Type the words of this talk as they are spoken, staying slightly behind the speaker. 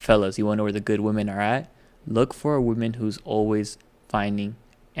Fellas, you want to know where the good women are at? Look for a woman who's always finding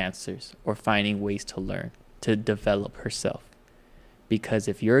answers or finding ways to learn, to develop herself. Because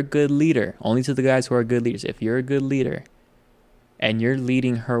if you're a good leader, only to the guys who are good leaders, if you're a good leader and you're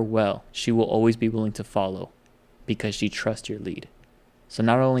leading her well, she will always be willing to follow because she trusts your lead. So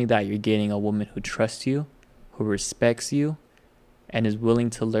not only that, you're getting a woman who trusts you, who respects you, and is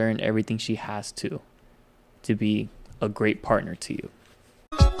willing to learn everything she has to be a great partner to you.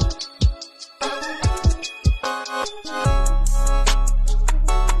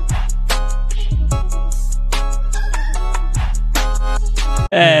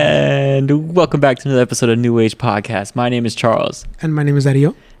 And welcome back to another episode of New Age Podcast. My name is Charles. And my name is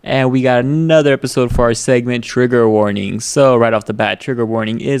Dario. And we got another episode for our segment, Trigger Warning. So right off the bat, Trigger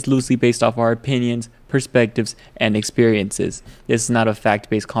Warning is loosely based off our opinions, perspectives, and experiences. This is not a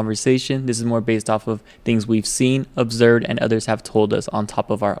fact-based conversation. This is more based off of things we've seen, observed, and others have told us on top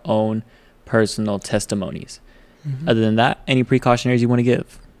of our own personal testimonies. Mm-hmm. Other than that, any precautionaries you want to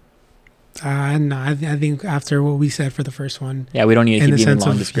give? No, I think after what we said for the first one. Yeah, we don't need to keep giving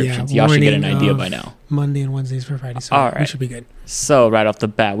long descriptions. Y'all should get an idea by now. Monday and Wednesdays for Friday, so we should be good. So right off the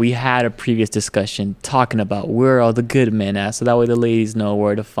bat, we had a previous discussion talking about where all the good men at, so that way the ladies know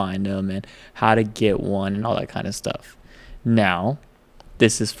where to find them and how to get one and all that kind of stuff. Now,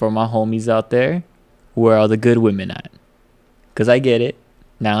 this is for my homies out there. Where are the good women at? Because I get it.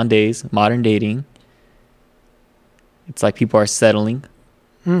 Nowadays, modern dating, it's like people are settling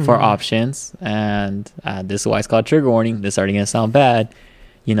for options, and this is why it's called Trigger Warning. This is already gonna sound bad.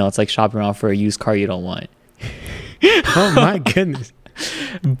 You know, it's like shopping around for a used car you don't want. Oh my goodness.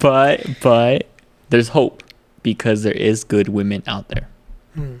 But there's hope because there is good women out there.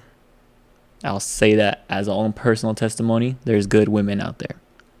 I'll say that as our own personal testimony. There's good women out there.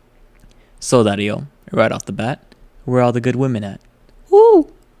 So Dario, right off the bat, where are all the good women at?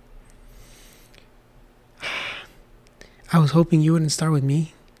 Woo! I was hoping you wouldn't start with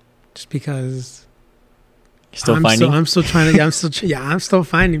me, just because. You're still finding. I'm still trying to. I'm still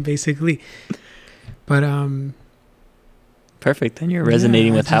finding basically, but Perfect. Then you're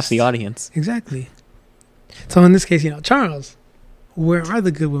resonating with half the audience. Exactly. So in this case, Charles, where are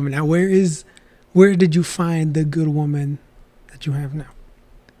the good women now? Where did you find the good woman that you have now?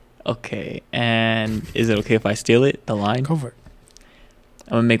 Okay, and is it okay if I steal it? The line. Go for it.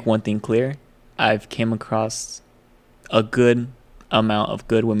 I'm gonna make one thing clear. I've came across a good amount of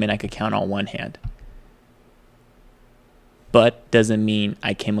good women I could count on one hand. But doesn't mean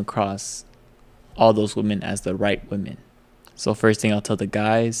I came across all those women as the right women. So first thing I'll tell the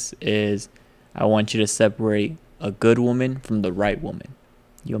guys is I want you to separate a good woman from the right woman.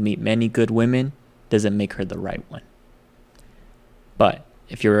 You'll meet many good women, doesn't make her the right one. But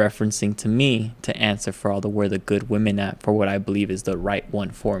if you're referencing to me to answer for all the where the good women at for what I believe is the right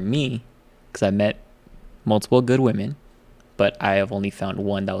one for me, because I met multiple good women, but I have only found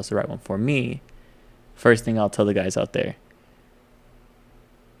one that was the right one for me. First thing I'll tell the guys out there,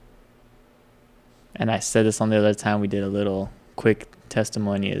 and I said this on the other time we did a little quick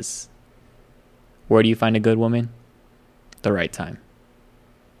testimony, is where do you find a good woman? The right time.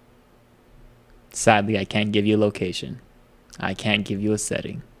 Sadly, I can't give you a location. I can't give you a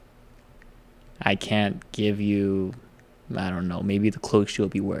setting. I can't give you, I don't know, maybe the clothes you'll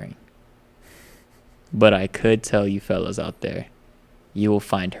be wearing. But I could tell you fellas out there, you will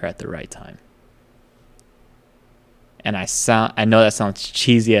find her at the right time. And I know that sounds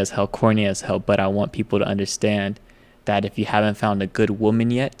cheesy as hell, corny as hell, but I want people to understand that if you haven't found a good woman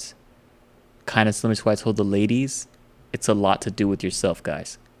yet, kind of similar to what I told the ladies, it's a lot to do with yourself,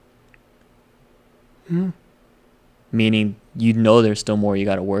 guys. Meaning, there's still more you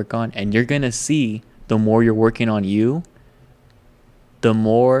got to work on, and you're going to see the more you're working on you, the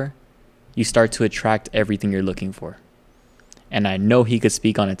more you start to attract everything you're looking for. And I know he could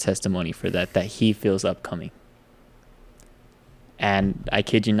speak on a testimony for that he feels upcoming. And I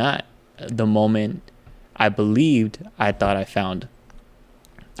kid you not, the moment I believed, I did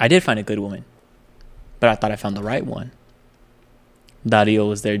find a good woman, but I thought I found the right one. Dario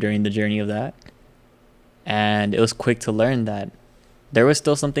was there during the journey of that. And it was quick to learn that there was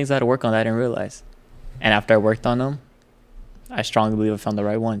still some things I had to work on that I didn't realize. And after I worked on them, I strongly believe I found the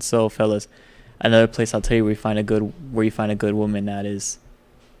right one. So, fellas, another place I'll tell you where you find a good woman, that is,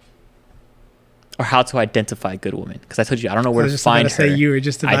 or how to identify a good woman. Because I told you I don't know where to find her. You were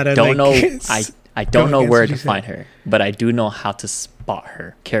just about I don't know. I don't know where to find her, but I do know how to spot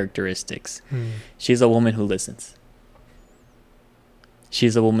her characteristics. She's a woman who listens.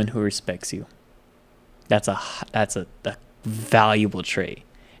 She's a woman who respects you. That's a valuable trait.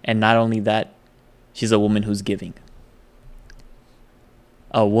 And not only that, she's a woman who's giving.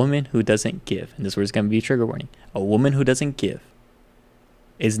 A woman who doesn't give, and this is where it's going to be a trigger warning, a woman who doesn't give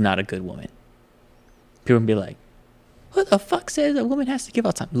is not a good woman. People will be like, who the fuck says a woman has to give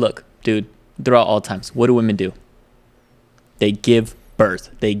all the time? Look, dude, throughout all times, what do women do? They give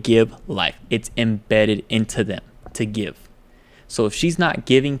birth. They give life. It's embedded into them to give. So if she's not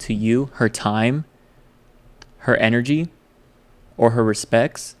giving to you her time, her energy, or her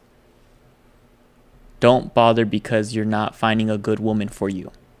respects, don't bother, because you're not finding a good woman for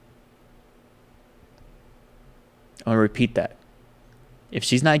you. I'm going to repeat that. If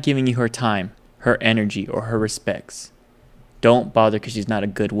she's not giving you her time, her energy, or her respects, don't bother, because she's not a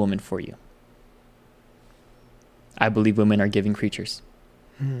good woman for you. I believe women are giving creatures.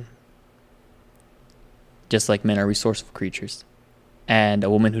 Just like men are resourceful creatures. And a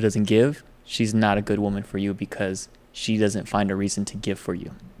woman who doesn't give, she's not a good woman for you, because she doesn't find a reason to give for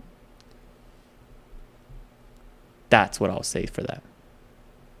you. That's what I'll say for that.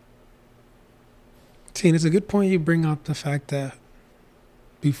 See, and it's a good point you bring up the fact that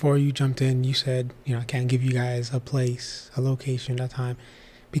before you jumped in, you said, I can't give you guys a place, a location, a time,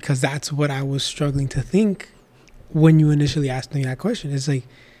 because that's what I was struggling to think when you initially asked me that question. It's like,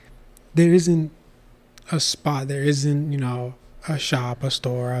 there isn't a spot, there isn't, a shop, a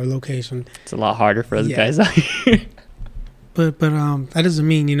store, a location. It's a lot harder for us guys out here. But that doesn't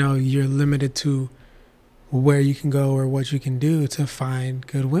mean, you're limited to where you can go or what you can do to find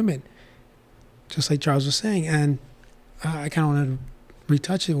good women. Just like Charles was saying. And I kind of want to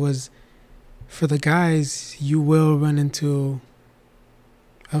retouch it, was for the guys, you will run into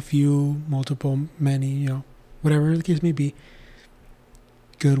a few, multiple, many, whatever the case may be,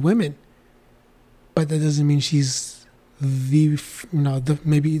 good women. But that doesn't mean she's maybe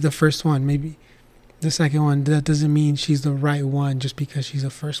the first one, maybe the second one. That doesn't mean she's the right one just because she's the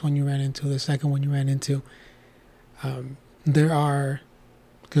first one you ran into, the second one you ran into. There are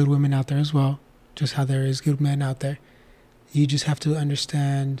good women out there as well, just how there is good men out there. You just have to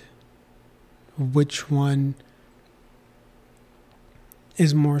understand which one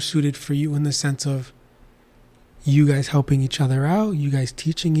is more suited for you, in the sense of you guys helping each other out, you guys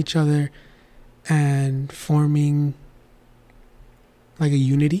teaching each other, and forming like a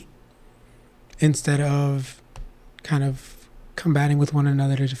unity, instead of kind of combating with one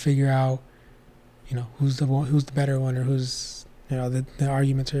another to figure out, who's the better one, or who's, the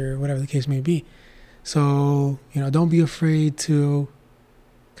arguments, or whatever the case may be. So, don't be afraid to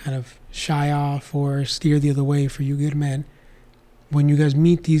kind of shy off or steer the other way for you good men. When you guys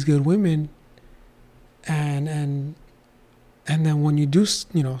meet these good women, and then when you do,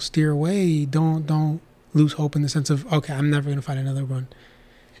 steer away, don't lose hope, in the sense of, okay, I'm never going to find another one.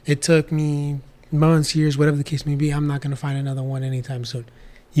 It took me months, years, whatever the case may be. I'm not going to find another one anytime soon.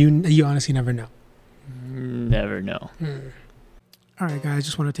 You honestly never know. Never know. All right, guys,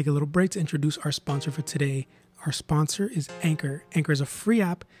 just want to take a little break to introduce our sponsor for today. Our sponsor is Anchor. Anchor is a free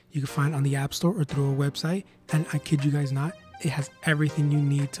app you can find on the App Store or through a website. And I kid you guys not, it has everything you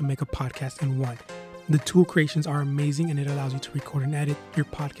need to make a podcast in one. The tool creations are amazing, and it allows you to record and edit your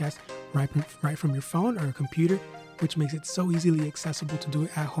podcast right from your phone or a computer, which makes it so easily accessible to do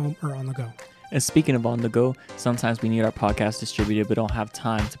it at home or on the go. And speaking of on the go, sometimes we need our podcast distributed but don't have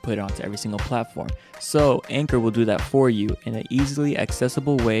time to put it onto every single platform. So Anchor will do that for you in an easily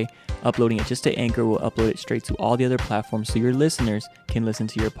accessible way. Uploading it just to Anchor will upload it straight to all the other platforms so your listeners can listen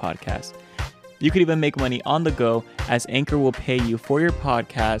to your podcast. You could even make money on the go, as Anchor will pay you for your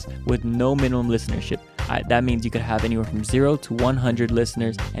podcast with no minimum listenership. That means you could have anywhere from 0 to 100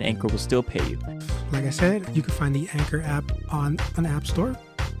 listeners, and Anchor will still pay you. Like I said, you can find the Anchor app on an app store.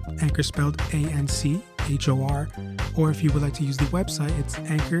 Anchor spelled ANCHOR. Or if you would like to use the website, it's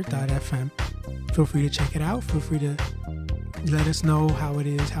anchor.fm. Feel free to check it out. Feel free to let us know how it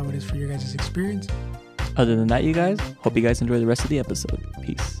is for your guys' experience. Other than that, you guys, hope you guys enjoy the rest of the episode.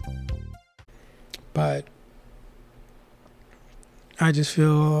 Peace. But I just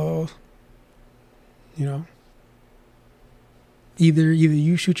feel, either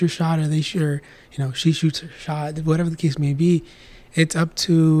you shoot your shot, or they shoot, she shoots her shot, whatever the case may be. It's up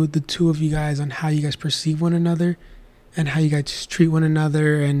to the two of you guys on how you guys perceive one another, and how you guys treat one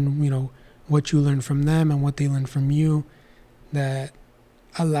another, and what you learn from them and what they learn from you, that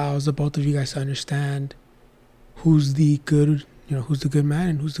allows the both of you guys to understand who's the good man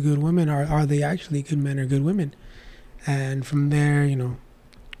and who's the good woman. Are they actually good men or good women? And from there,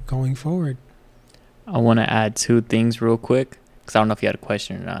 going forward. I want to add 2 things real quick, because I don't know if you had a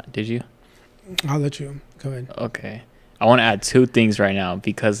question or not. Did you? I'll let you. Go ahead. Okay. I want to add 2 things right now,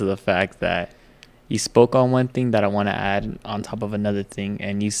 because of the fact that you spoke on one thing that I want to add on top of another thing.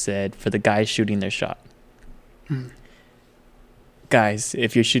 And you said for the guys shooting their shot. Guys,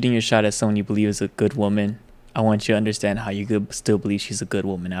 if you're shooting your shot at someone you believe is a good woman, I want you to understand how you could still believe she's a good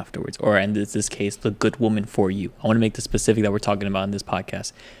woman afterwards, or in this case, the good woman for you. I want to make the specific that we're talking about in this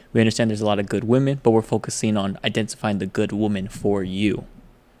podcast. We understand there's a lot of good women, but we're focusing on identifying the good woman for you.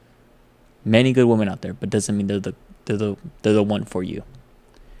 Many good women out there, but doesn't mean they're the one for you.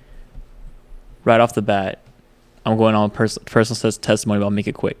 Right off the bat, I'm going on personal testimony, but I'll make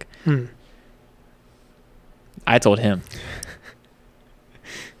it quick. I told him.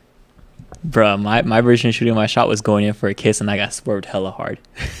 Bruh, my version of shooting my shot was going in for a kiss, and I got swerved hella hard.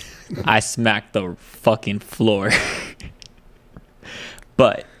 I smacked the fucking floor.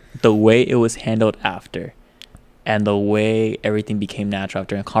 But the way it was handled after, and the way everything became natural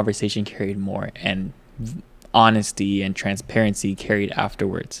after, and conversation carried more, and honesty and transparency carried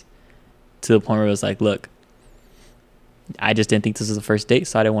afterwards, to the point where it was like, look, I just didn't think this was a first date,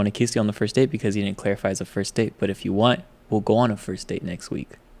 so I didn't want to kiss you on the first date because you didn't clarify it's a first date. But if you want, we'll go on a first date next week.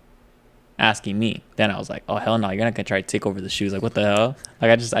 Asking me. Then I was like, oh hell no, you're not gonna try to take over the shoes. Like, what the hell?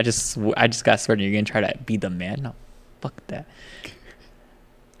 Like, I just got sweated. You're gonna try to be the man? No, fuck that.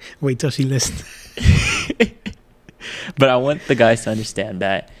 Wait till she listens. But I want the guys to understand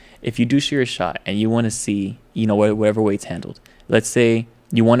that if you do shoot your shot and you want to see, you know, whatever way it's handled, let's say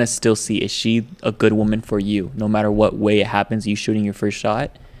you want to still see, is she a good woman for you? No matter what way it happens, you shooting your first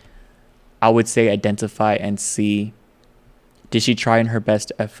shot, I would say identify and see, did she try in her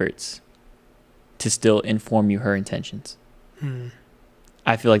best efforts to still inform you her intentions?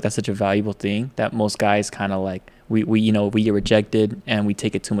 I feel like that's such a valuable thing that most guys kind of like, we get rejected and we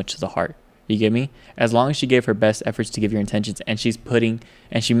take it too much to the heart. You get me? As long as she gave her best efforts to give your intentions, and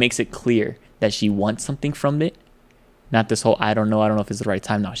she makes it clear that she wants something from it, not this whole I don't know if it's the right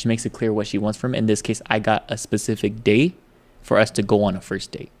time. No, she makes it clear what she wants from it. In this case, I got a specific day for us to go on a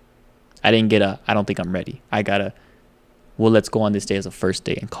first date. I didn't get I don't think I'm ready. I got well, let's go on this day as a first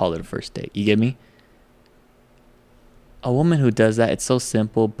date and call it a first date. You get me? A woman who does that, it's so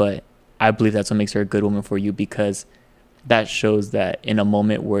simple, but I believe that's what makes her a good woman for you, because that shows that in a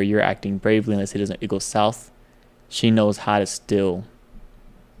moment where you're acting bravely, unless it goes south, she knows how to still,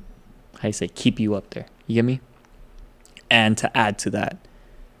 keep you up there. You get me? And to add to that,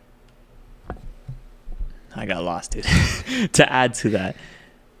 I got lost, dude. To add to that,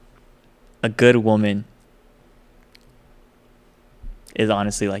 a good woman is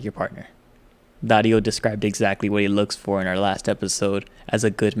honestly like your partner. Dario described exactly what he looks for in our last episode as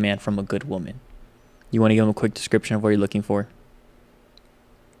a good man from a good woman. You want to give him a quick description of what you're looking for?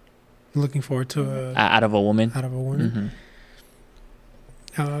 Looking forward to out of a woman? Out of a woman.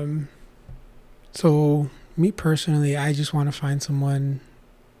 Mm-hmm. So me personally, I just want to find someone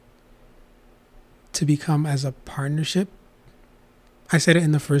to become as a partnership. I said it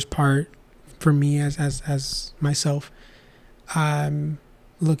in the first part. For me, as myself, I'm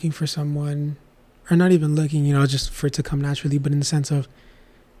looking for someone, or not even looking, just for it to come naturally, but in the sense of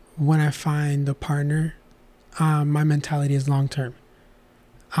when I find a partner, my mentality is long term.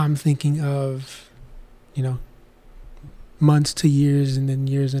 I'm thinking of, months to years, and then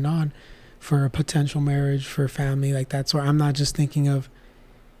years and on, for a potential marriage, for family. Like, that's where I'm not just thinking of,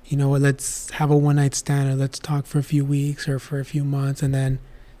 let's have a one night stand, or let's talk for a few weeks or for a few months, and then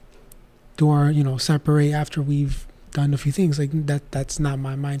do our, separate after we've done a few things. Like, that's not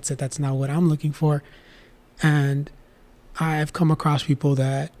my mindset. That's not what I'm looking for. And I've come across people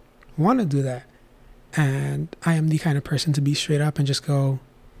that want to do that, and I am the kind of person to be straight up and just go,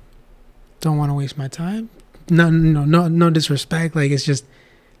 don't want to waste my time. No disrespect. Like, it's just,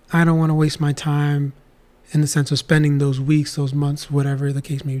 I don't want to waste my time in the sense of spending those weeks, those months, whatever the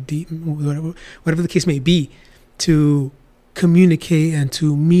case may be, to communicate and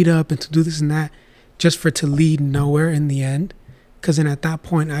to meet up and to do this and that, just for it to lead nowhere in the end. Because then at that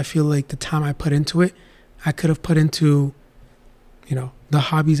point, I feel like the time I put into it, I could have put into, the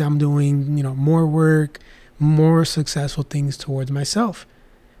hobbies I'm doing, more work, more successful things towards myself.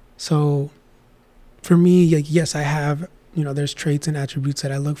 So for me, like, yes, I have, there's traits and attributes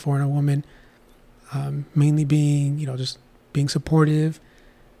that I look for in a woman, mainly being, just being supportive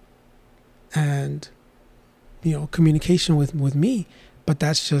and, communication with me. But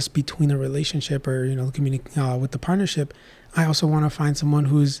that's just between the relationship, or, with the partnership. I also want to find someone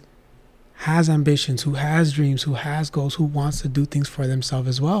has ambitions, who has dreams, who has goals, who wants to do things for themselves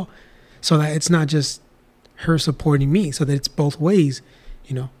as well. So that it's not just her supporting me, so that it's both ways,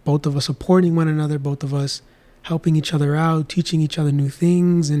 both of us supporting one another, both of us helping each other out, teaching each other new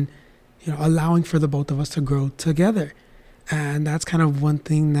things, and, allowing for the both of us to grow together. And that's kind of one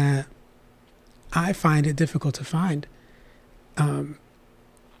thing that I find it difficult to find.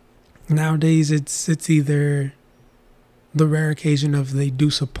 Nowadays, it's either the rare occasion of they do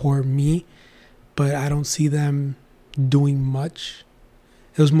support me, but I don't see them doing much.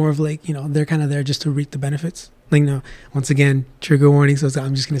 It was more of like, they're kind of there just to reap the benefits. Like, once again, trigger warning. So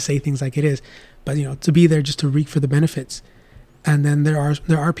I'm just going to say things like it is. But, to be there just to reap for the benefits. And then there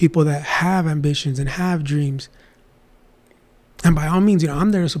are people that have ambitions and have dreams. And by all means,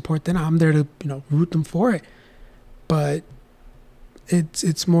 I'm there to support them. I'm there to, root them for it. But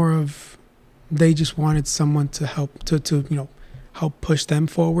it's more of they just wanted someone to help to help push them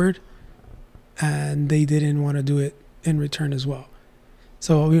forward. And they didn't want to do it in return as well.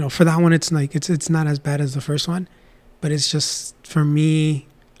 So, for that one, it's like, it's not as bad as the first one, but it's just, for me,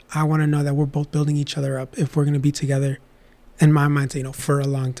 I want to know that we're both building each other up if we're going to be together, in my mind, for a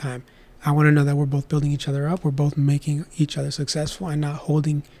long time. I want to know that we're both building each other up. We're both making each other successful and not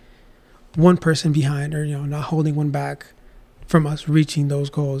holding one person behind, or, not holding one back from us reaching those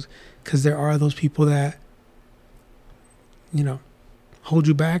goals. Because there are those people that, hold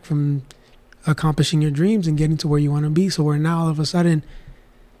you back from accomplishing your dreams and getting to where you want to be. So where now all of a sudden,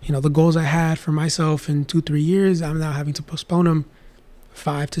 the goals I had for myself in 2-3 years, I'm now having to postpone them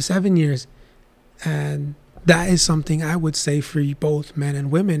 5 to 7 years. And that is something I would say for both men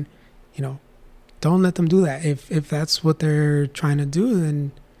and women, don't let them do that. If that's what they're trying to do,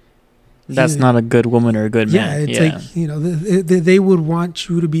 then that's not a good woman or a good man. It's like, they would want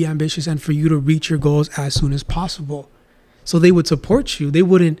you to be ambitious and for you to reach your goals as soon as possible. So they would support you. They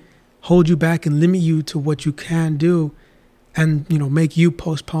wouldn't hold you back and limit you to what you can do and, make you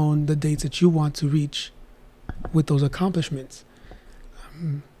postpone the dates that you want to reach with those accomplishments.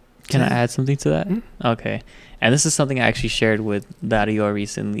 Can I add something to that? Mm-hmm. Okay. And this is something I actually shared with Dario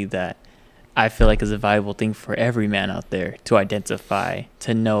recently that I feel like is a valuable thing for every man out there to identify,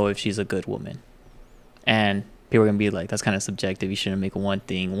 to know if she's a good woman. And people are going to be like, that's kind of subjective. You shouldn't make one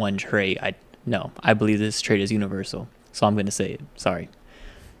thing, one trait. No, I believe this trait is universal. So I'm going to say it. Sorry.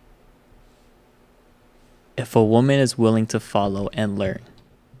 If a woman is willing to follow and learn,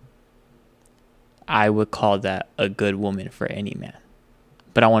 I would call that a good woman for any man.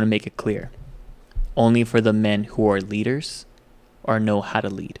 But I want to make it clear. Only for the men who are leaders or know how to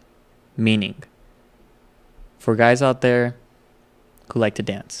lead. Meaning, for guys out there who like to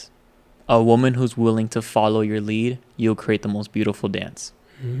dance, a woman who's willing to follow your lead, you'll create the most beautiful dance.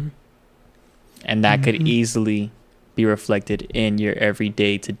 Mm-hmm. And that could easily be reflected in your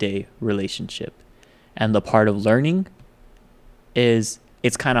everyday to day relationship. And the part of learning is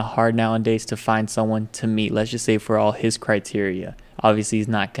it's kind of hard nowadays to find someone to meet, let's just say, for all his criteria. Obviously, he's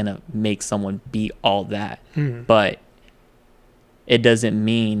not going to make someone be all that. But it doesn't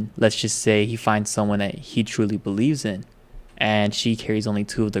mean, let's just say, he finds someone that he truly believes in and she carries only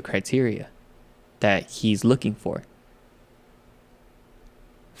 2 of the criteria that he's looking for.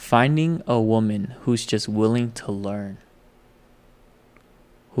 Finding a woman who's just willing to learn,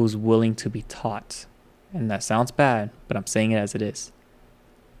 who's willing to be taught, and that sounds bad, but I'm saying it as it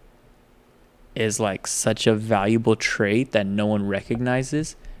is like such a valuable trait that no one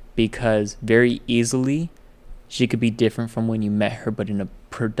recognizes, because very easily she could be different from when you met her, but in a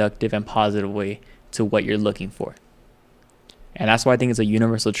productive and positive way to what you're looking for. And that's why I think it's a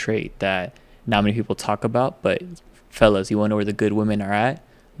universal trait that not many people talk about. But fellas, you want to know where the good women are at?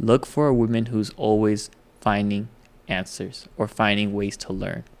 Look for a woman who's always finding answers or finding ways to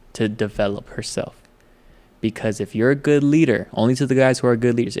learn, to develop herself. Because if you're a good leader, only to the guys who are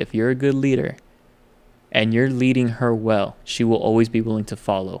good leaders, if you're a good leader and you're leading her well, she will always be willing to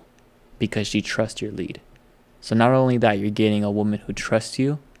follow because she trusts your lead. So not only that, you're getting a woman who trusts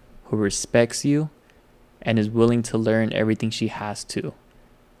you, who respects you, and is willing to learn everything she has to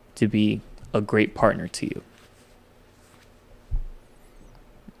be a great partner to you.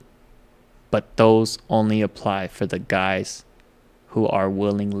 But those only apply for the guys who are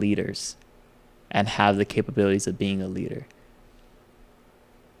willing leaders and have the capabilities of being a leader.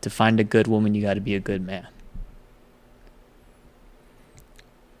 To find a good woman, you got to be a good man.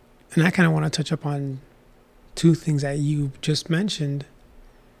 And I kind of want to touch up on 2 things that you just mentioned.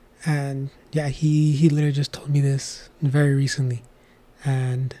 And yeah, he literally just told me this very recently.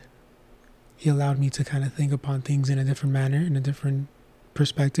 And he allowed me to kind of think upon things in a different manner, in a different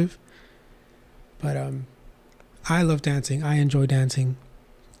perspective. But I love dancing. I enjoy dancing.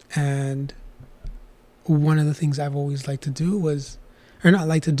 And one of the things I've always liked to do was, or not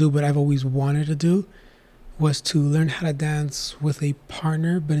like to do, but I've always wanted to do, was to learn how to dance with a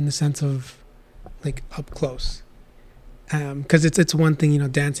partner, but in the sense of like up close. Because it's one thing,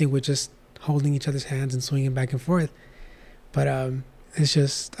 dancing with just holding each other's hands and swinging back and forth. But it's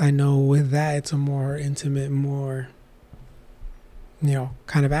just, I know with that, it's a more intimate, more,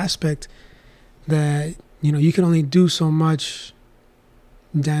 kind of aspect that you can only do so much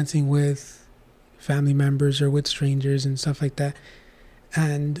dancing with family members or with strangers and stuff like that.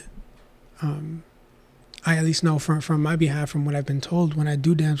 And I at least know from my behalf, from what I've been told, when I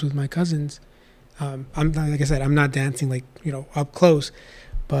do dance with my cousins, I'm like I said, I'm not dancing like up close,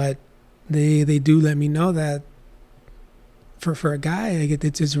 but they do let me know that for a guy, like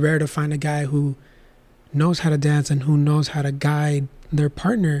it's rare to find a guy who knows how to dance and who knows how to guide their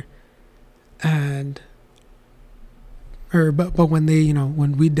partner, but when they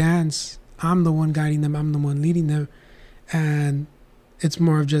when we dance, I'm the one guiding them, I'm the one leading them, and it's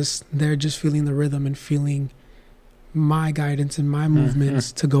more of just they're just feeling the rhythm and feeling my guidance and my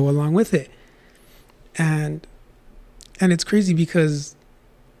movements to go along with it. And it's crazy because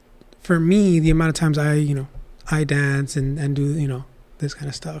for me, the amount of times I dance and do this kind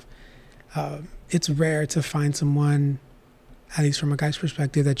of stuff, it's rare to find someone, at least from a guy's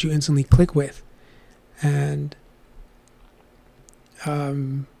perspective, that you instantly click with. And I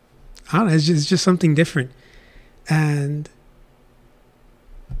don't know, it's just something different. And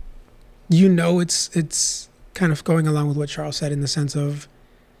it's kind of going along with what Charles said, in the sense of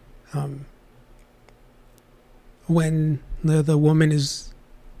when the woman is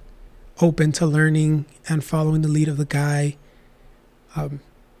open to learning and following the lead of the guy,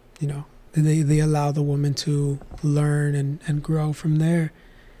 they allow the woman to learn and grow from there.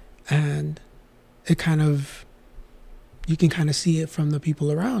 And it you can kind of see it from the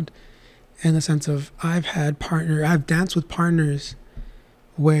people around, in the sense of I've danced with partners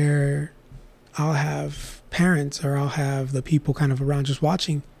where I'll have parents or I'll have the people kind of around just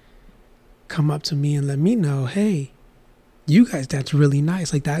watching come up to me and let me know, hey, you guys dance really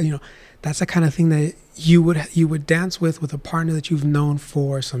nice, like that. That's the kind of thing that you would dance with a partner that you've known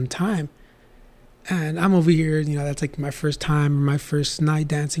for some time. And I'm over here, that's like my first time or my first night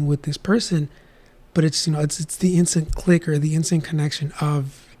dancing with this person, but it's it's the instant click or the instant connection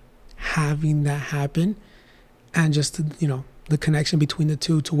of having that happen, and just the connection between the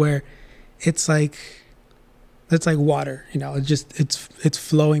two, to where it's like water, it's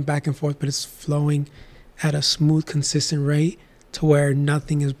flowing back and forth, but it's flowing at a smooth, consistent rate to where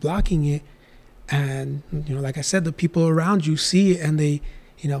nothing is blocking it. And like I said, the people around you see it, and they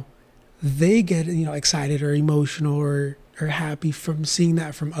get excited or emotional or happy from seeing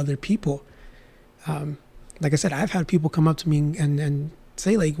that from other people. Like I said, I've had people come up to me and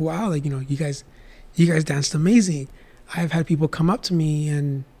say, like, wow, like you guys danced amazing. I've had people come up to me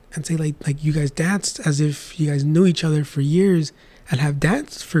and say like you guys danced as if you guys knew each other for years and have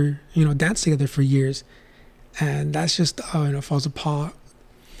danced together for years. And that's just falls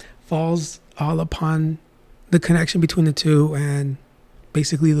all upon the connection between the two, and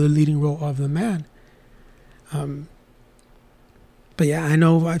basically the leading role of the man. But yeah, I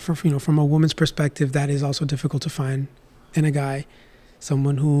know from a woman's perspective, that is also difficult to find in a guy,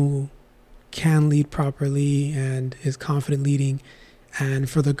 someone who can lead properly and is confident leading. And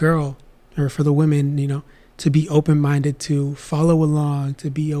for the girl, or for the women, to be open-minded, to follow along, to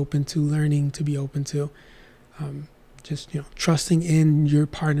be open to learning, to be open to just trusting in your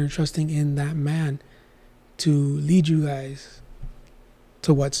partner, trusting in that man to lead you guys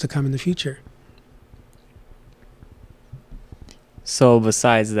to what's to come in the future. So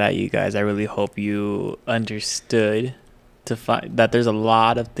besides that, you guys, I really hope you understood to find that there's a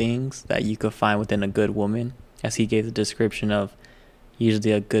lot of things that you could find within a good woman. As he gave the description of,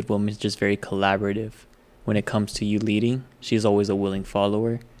 usually a good woman is just very collaborative. When it comes to you leading, she's always a willing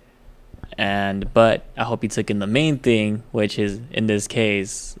follower. But I hope you took in the main thing, which is, in this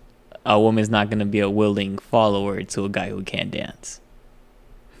case, a woman's not going to be a willing follower to a guy who can't dance.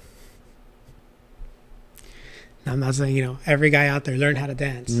 I'm not saying, every guy out there learn how to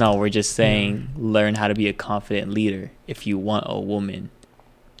dance. No, we're just saying learn how to be a confident leader if you want a woman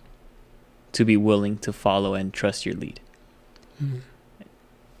to be willing to follow and trust your lead.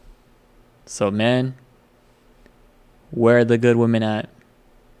 So, man, where are the good women at?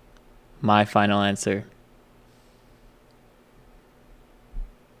 My final answer: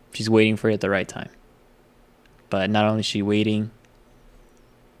 she's waiting for you at the right time. But not only is she waiting,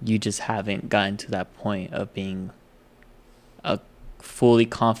 you just haven't gotten to that point of being a fully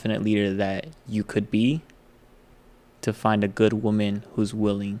confident leader that you could be, to find a good woman who's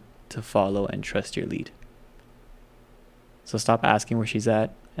willing to follow and trust your lead. So stop asking where she's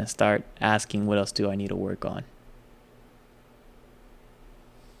at and start asking, what else do I need to work on?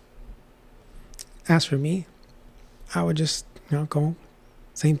 As for me, I would just go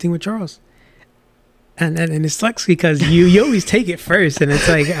same thing with Charles. And it sucks because you always take it first, and it's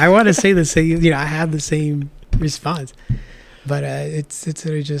like I want to say the same. I have the same response, but it's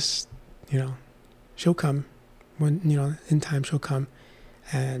just she'll come when, in time she'll come.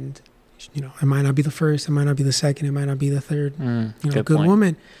 And, it might not be the first, it might not be the second, it might not be the third, good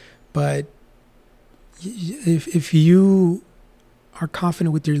woman. But if you are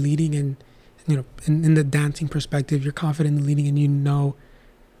confident with your leading and, in the dancing perspective, you're confident in the leading and you know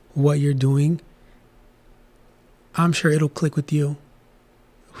what you're doing, I'm sure it'll click with you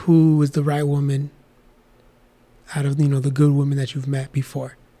who is the right woman out of, the good women that you've met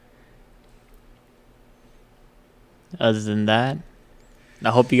before. Other than that, I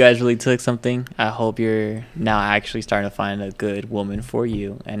hope you guys really took something. I hope you're now actually starting to find a good woman for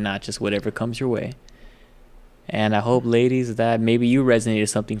you and not just whatever comes your way. And I hope, ladies, that maybe you resonated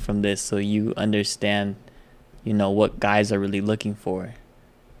something from this so you understand, what guys are really looking for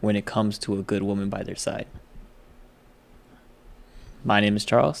when it comes to a good woman by their side. My name is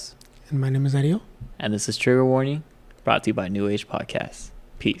Charles. And my name is Ariel. And this is Trigger Warning, brought to you by New Age Podcasts.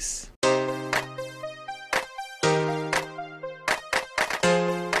 Peace.